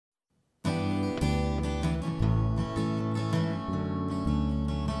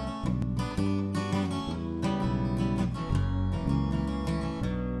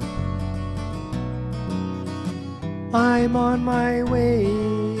I'm on my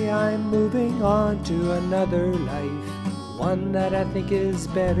way, I'm moving on to another life, one that I think is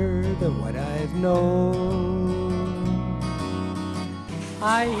better than what I've known.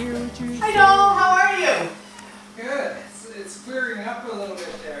 I hear what you say. Hi Noel, how are you? Good. It's clearing up a little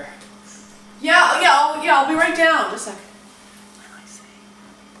bit there. Yeah, I'll be right down. Just a second.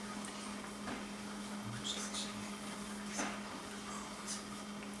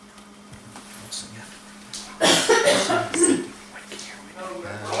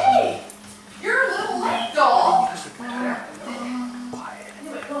 Hey, you're a little late, doll.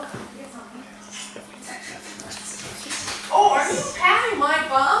 Oh, are you patting my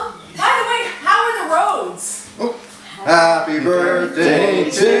bum? By the way, how are the roads? Oh. Happy birthday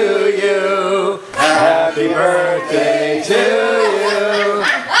to you. Happy birthday to you.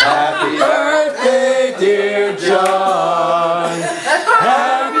 Happy birthday, dear John.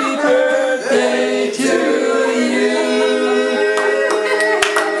 Happy birthday to you.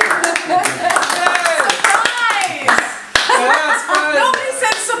 Surprise! Nobody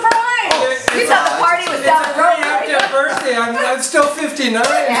said surprise. You thought the party was down the road, right? Birthday. I'm still 59. No,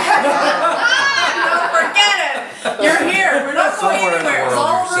 forget it. You're here. We're not going anywhere. It's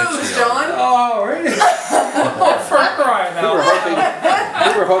all ruse, John. Oh, really? Oh, for crying out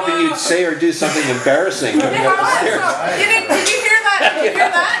loud. We were hoping you'd say or do something embarrassing coming up the stairs. Did you hear that? Did you hear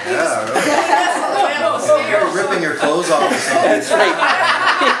that? You're ripping your clothes off or something. That's right.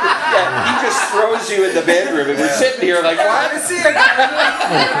 Yeah, he just throws you in the bedroom and we're sitting here like, what?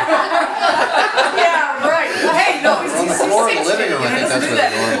 Yeah, right. Hey, no, he's On the floor of the living room, I think that's what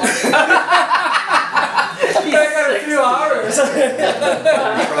it's normal. I got a few hours.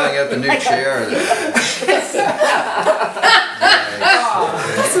 Trying out the new chair there.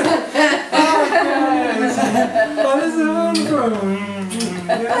 Oh, this is wonderful.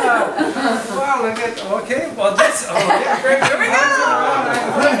 Yeah. Wow, look at, okay, well this, okay, great. Here we go.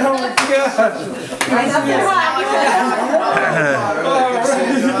 Oh my God.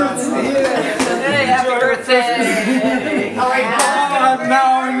 Happy birthday. All right,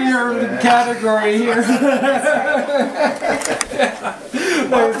 Now in your category here.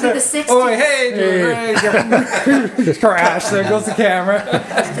 Welcome to the 60s. Oh, hey, crash, there goes the camera.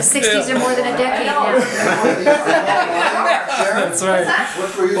 The 60s are more than a decade now. That's right.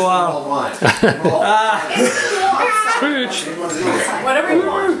 Wow. Wine. whatever you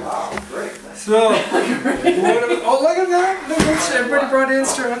want. So, oh, look at that. Look at everybody brought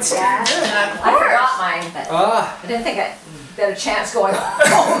instruments. I forgot mine, but I didn't think I'd get a chance going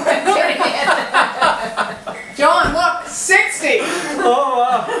home and getting it. John, look, 60. Oh,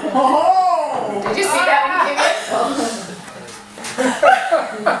 wow. Oh. Did you see that when you came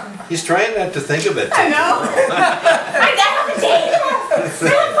in? He's trying not to think of it. I know. I got a day left.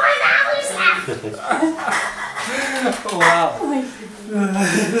 Wow.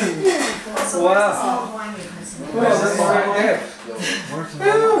 Wow. Well, this is very good.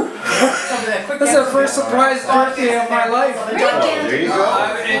 This is the first surprise birthday of my life. There you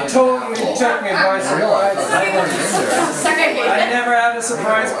go. It totally took me by surprise. I never had a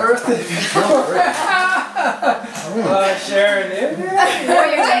surprise birthday before. Sharon, Well,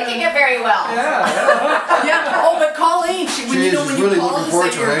 you're taking it very well. Yeah. Oh, but Colleen, when you really called looking and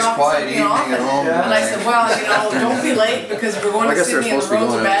forward said to you're a nice dropping quiet something evening off, at home. and I said, well, don't be late because we're going I to guess they're Sydney and the supposed to be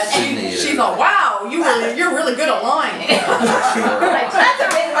roads are going bad. to Sydney, She thought, wow, you're really good at lying.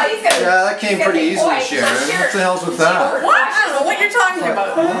 Yeah, that came pretty easily, Sharon. What the hell's with that? What? I don't know what you're talking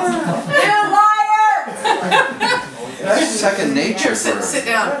about. You're a liar! That's second nature for her. Sit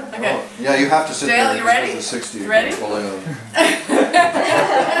down. Okay. Yeah, you have to sit Dale, there. you ready? Because it's a 60 You ready? balloon.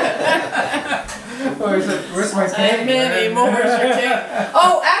 where's my cake? Many more.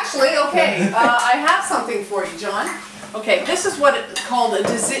 Oh, actually, okay. I have something for you, John. Okay, this is what it's called a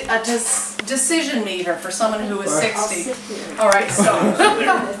decision meter for someone who is 60. All right, so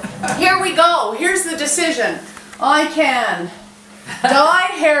here we go. Here's the decision. I can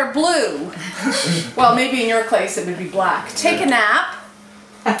dye hair blue. Well, maybe in your case it would be black. Take a nap.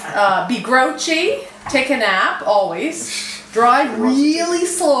 Be grouchy. Take a nap, always. Drive really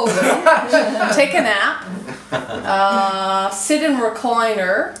slowly. Take a nap. Sit in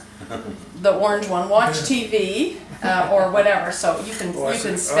recliner, the orange one. Watch TV or whatever. So you can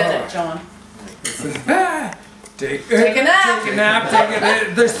spin it, John. Take a nap. Take a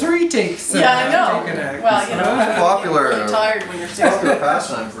nap. There's 3 takes. Yeah, I know. Take a nap. Well, you know, Popular. you're really tired when you're 60. Popular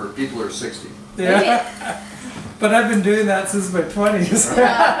pastime for people who are 60. Yeah. But I've been doing that since my 20s.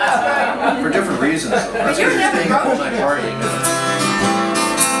 For different reasons, though. That's because you're staying up all night partying.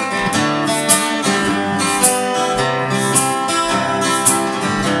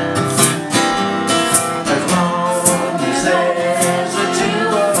 As long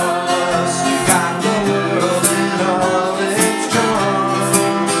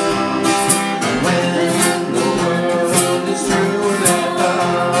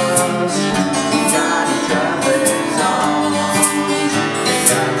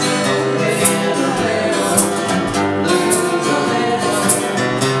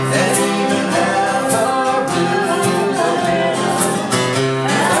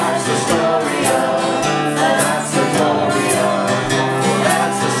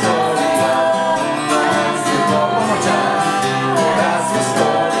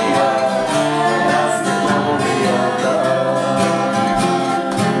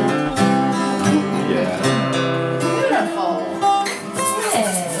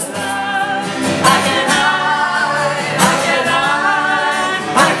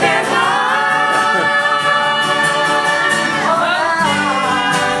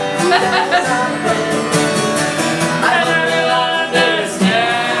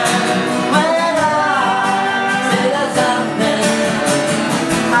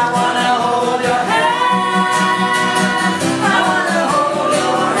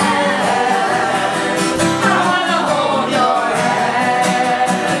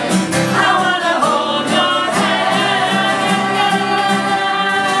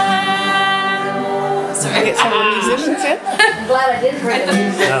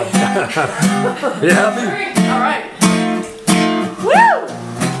Yeah, me. All right. Woo!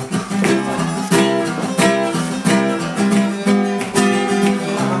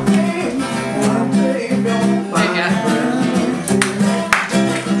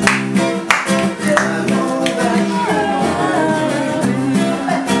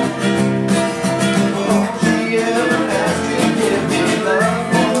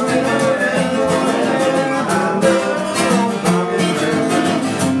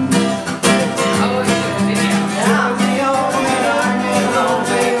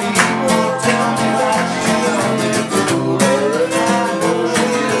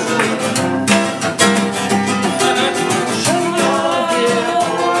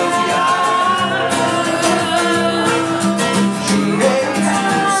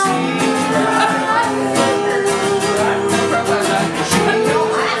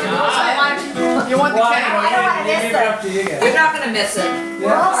 We're not gonna miss it.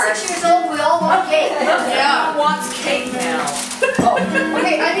 We're all 6 years old, we all want cake. Yeah. Who wants cake now? Oh,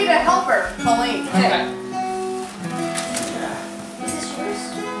 okay, I need a helper, Colleen. Okay. Is this yours?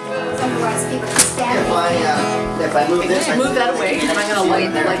 Otherwise people can stand it. If I move this, Just move that away, and I'm gonna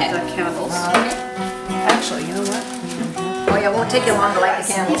light the Okay. candles. Actually, you know what? Oh yeah, it won't take you long to light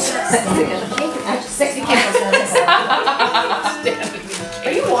the candles. 60 candles.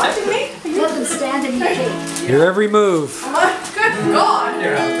 Are you watching me? Let them stand and eat cake. Your every move. Good God!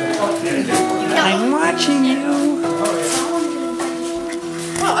 I'm watching you.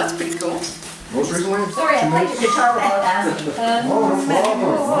 Wow, that's pretty cool. most recently? Sorry, I played your guitar without asking. The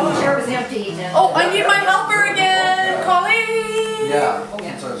chair was empty. Oh, I need my helper again, Colleen! Yeah. Oh,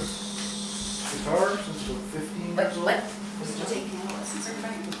 yeah. Since guitar since 15 years old. What?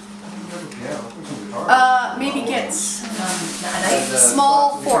 Yeah, Maybe get And, small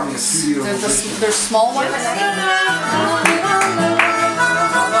becoming a forks. studio musician. There's small ones.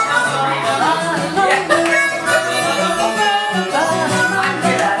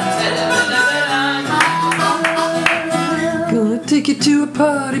 Gonna take you to a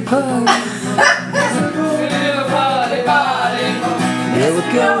party. Yeah,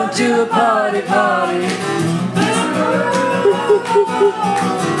 we're going to a party.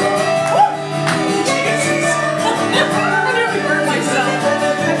 I nearly burned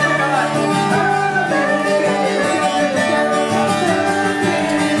myself.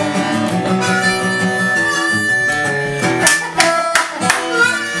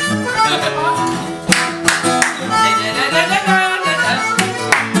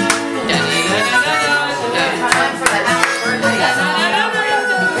 Time for the happy birthday.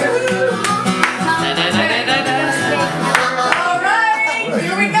 All right,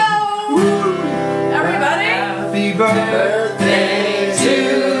 here we go. Everybody. Happy birthday to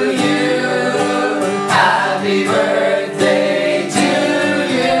you. Happy birthday to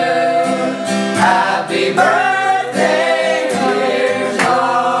you. Happy birthday, dear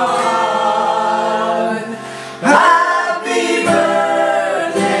John. Happy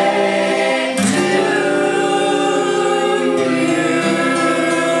birthday to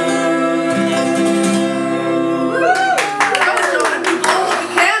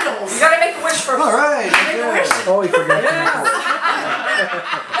You gotta make a wish for All right. Make a wish. Oh, you forgot.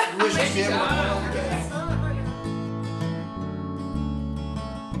 Wish to be able to-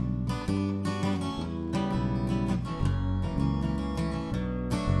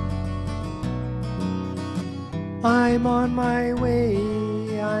 I'm on my way.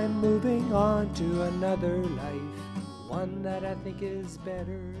 I'm moving on to another life, one that I think is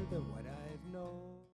better than what